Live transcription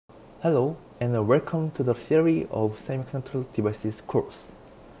Hello and welcome to the Theory of Semiconductor Devices course.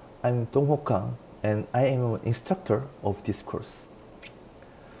 I'm Kang and I am an instructor of this course.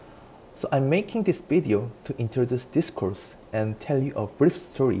 So I'm making this video to introduce this course and tell you a brief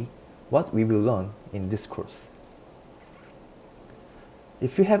story what we will learn in this course.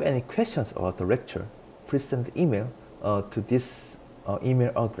 If you have any questions about the lecture, please send email to this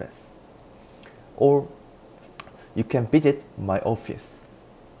email address, or you can visit my office.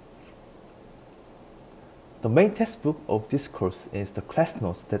 The main textbook of this course is the class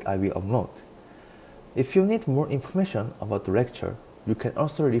notes that I will upload. If you need more information about the lecture, you can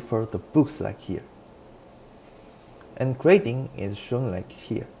also refer the books like here. And grading is shown like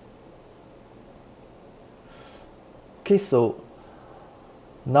here. Okay, so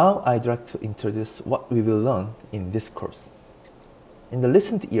now I'd like to introduce what we will learn in this course. In the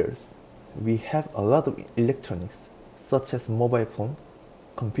recent years, we have a lot of electronics, such as mobile phone,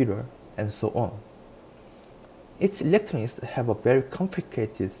 computer, and so on. Each electronics have a very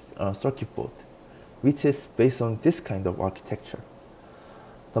complicated circuit board, which is based on this kind of architecture.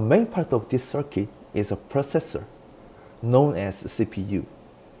 The main part of this circuit is a processor, known as CPU.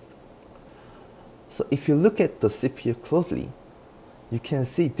 So if you look at the CPU closely, you can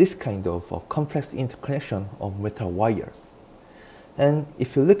see this kind of complex interconnection of metal wires. And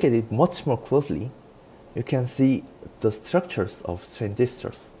if you look at it much more closely, you can see the structures of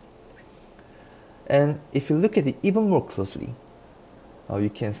transistors. And if you look at it even more closely, you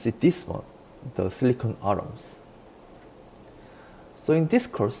can see this one, the silicon atoms. So in this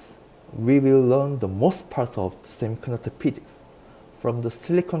course, we will learn the most part of the semiconductor physics, from the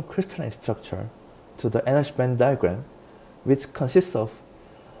silicon crystalline structure to the energy band diagram, which consists of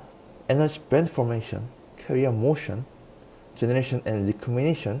energy band formation, carrier motion, generation and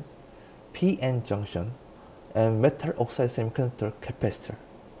recombination, p-n junction, and metal oxide semiconductor capacitor.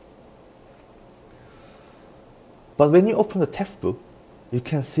 But when you open the textbook, you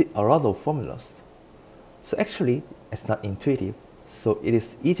can see a lot of formulas. So actually, it's not intuitive, so it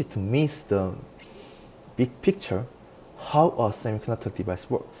is easy to miss the big picture how a semiconductor device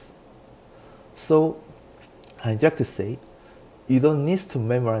works. So I'd like to say, you don't need to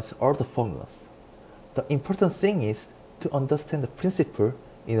memorize all the formulas. The important thing is to understand the principle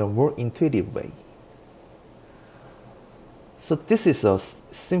in a more intuitive way. So this is a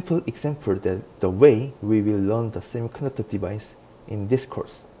simple example that the way we will learn the semiconductor device in this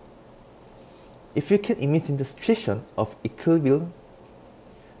course. If you can imagine the situation of equilibrium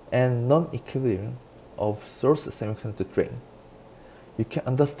and non-equilibrium of source semiconductor drain, you can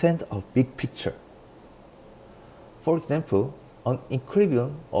understand a big picture. For example, an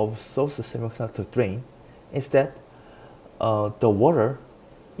equilibrium of source semiconductor drain is that the water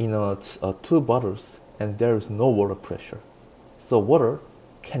in two bottles and there is no water pressure. So water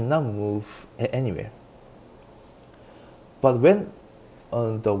cannot move anywhere. But when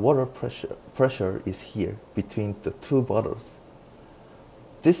the water pressure is here between the two bottles,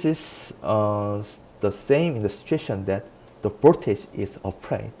 this is the same in the situation that the voltage is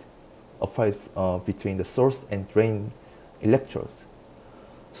applied between the source and drain electrodes.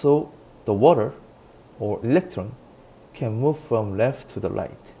 So the water or electron can move from left to the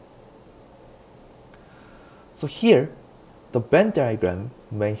right. So here, the band diagram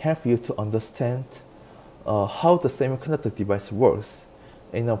may help you to understand how the semiconductor device works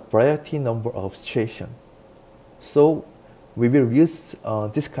in a variety number of situations. So we will use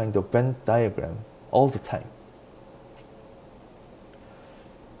this kind of band diagram all the time.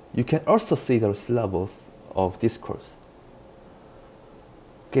 You can also see the syllabus of this course.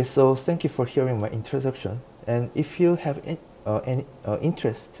 Okay, so thank you for hearing my introduction, and if you have any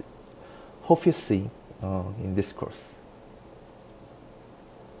interest, hope you see in this course.